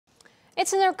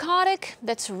It's a narcotic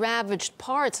that's ravaged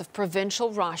parts of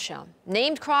provincial Russia.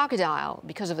 Named crocodile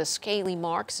because of the scaly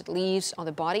marks it leaves on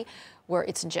the body where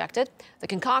it's injected. The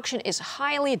concoction is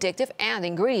highly addictive and the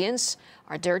ingredients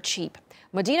are dirt cheap.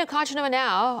 Madina Kocheneva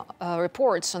now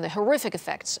reports on the horrific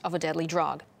effects of a deadly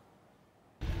drug.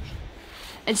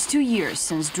 It's 2 years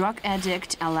since drug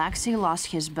addict Alexei lost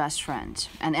his best friend,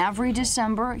 and every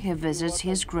December he visits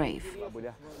his grave.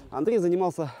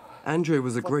 Andrei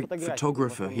was a great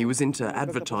photographer. He was into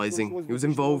advertising. He was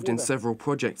involved in several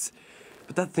projects.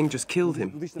 But that thing just killed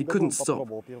him. He couldn't stop.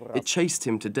 It chased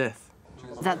him to death.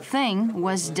 That thing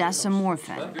was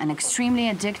desomorphin, an extremely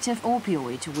addictive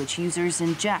opioid which users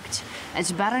inject.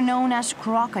 It's better known as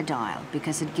crocodile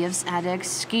because it gives addicts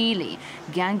scaly,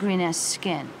 gangrenous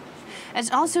skin.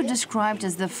 It's also described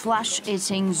as the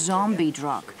flesh-eating zombie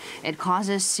drug. It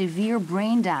causes severe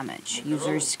brain damage.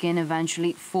 Users' skin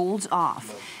eventually folds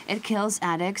off. It kills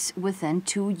addicts within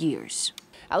 2 years.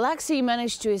 Alexei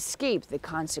managed to escape the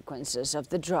consequences of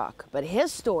the drug, but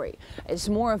his story is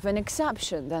more of an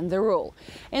exception than the rule.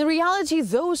 In reality,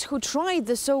 those who tried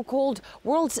the so-called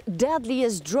world's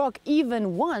deadliest drug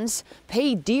even once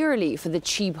pay dearly for the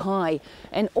cheap high,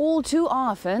 and all too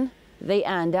often they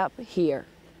end up here.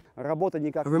 I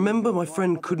remember my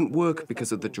friend couldn't work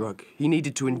because of the drug. He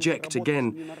needed to inject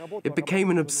again. It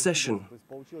became an obsession.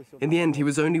 In the end, he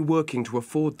was only working to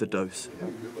afford the dose.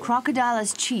 Crocodile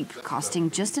is cheap,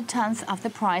 costing just a tenth of the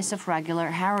price of regular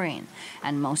heroin.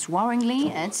 And most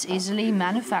worryingly, it's easily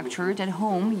manufactured at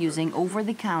home using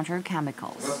over-the-counter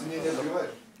chemicals.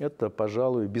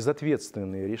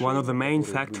 One of the main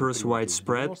factors why it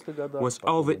spread was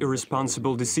all the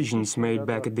irresponsible decisions made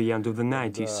back at the end of the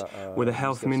 90s, where the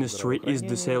health ministry eased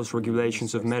the sales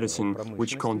regulations of medicine,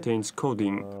 which contains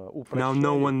codeine. Now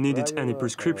no one needed any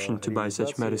prescription to buy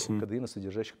such medicine.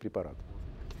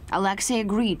 Alexei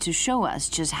agreed to show us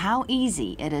just how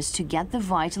easy it is to get the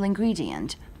vital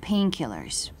ingredient,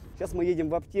 painkillers.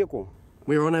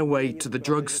 We're on our way to the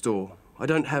drugstore. I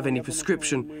don't have any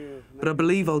prescription, but I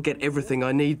believe I'll get everything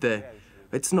I need there.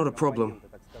 It's not a problem.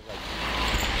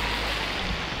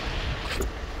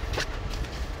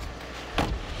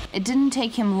 It didn't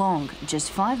take him long, just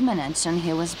 5 minutes, and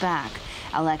he was back.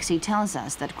 Alexei tells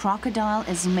us that crocodile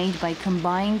is made by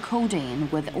combining codeine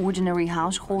with ordinary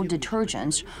household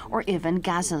detergents or even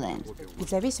gasoline.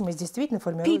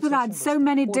 People add so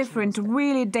many different,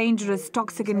 really dangerous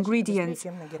toxic ingredients.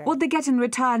 What they get in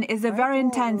return is a very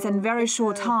intense and very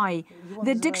short high.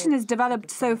 The addiction is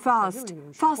developed so fast,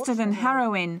 faster than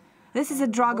heroin. This is a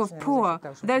drug of poor,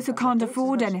 those who can't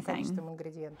afford anything.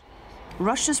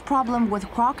 Russia's problem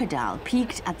with crocodile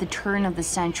peaked at the turn of the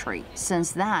century.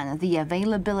 Since then, the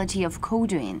availability of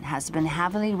codeine has been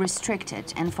heavily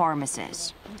restricted in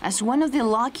pharmacies. As one of the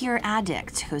luckier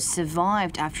addicts who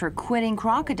survived after quitting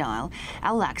crocodile,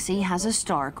 Alexei has a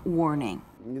stark warning.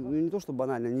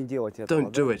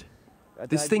 Don't do it.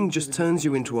 This thing just turns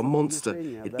you into a monster.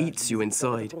 It eats you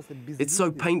inside. It's so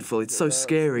painful, it's so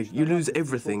scary. You lose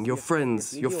everything, your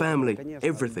friends, your family,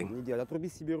 everything.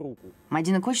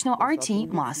 Madina Kocheneva,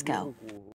 RT, Moscow.